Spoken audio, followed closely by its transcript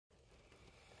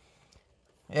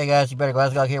Hey guys, you better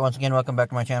Glasgow here once again. Welcome back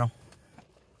to my channel.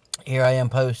 Here I am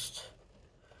post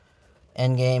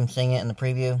Endgame, seeing it in the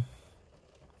preview.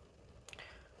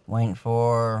 Waiting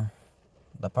for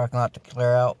the parking lot to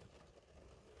clear out.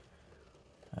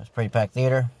 It's a pretty packed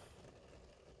theater.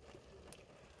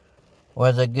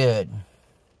 Was it good?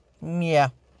 Yeah.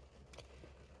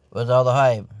 Was all the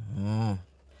hype?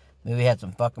 Movie had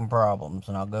some fucking problems,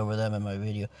 and I'll go over them in my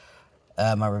video,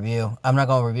 my review. I'm not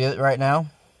going to review it right now.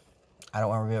 I don't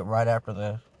want to review it right after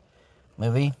the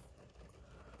movie.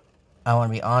 I want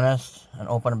to be honest and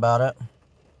open about it,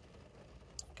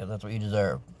 because that's what you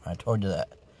deserve. I told you that.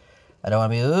 I don't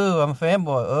want to be, ooh, I'm a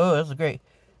fanboy. Oh, this is great.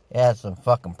 It has some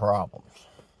fucking problems.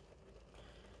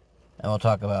 And we'll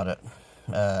talk about it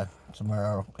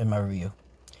somewhere in my review.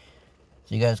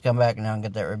 So you guys come back now and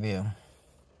get that review.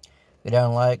 Go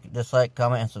down, like, dislike,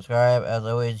 comment, and subscribe. As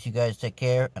always, you guys take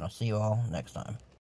care, and I'll see you all next time.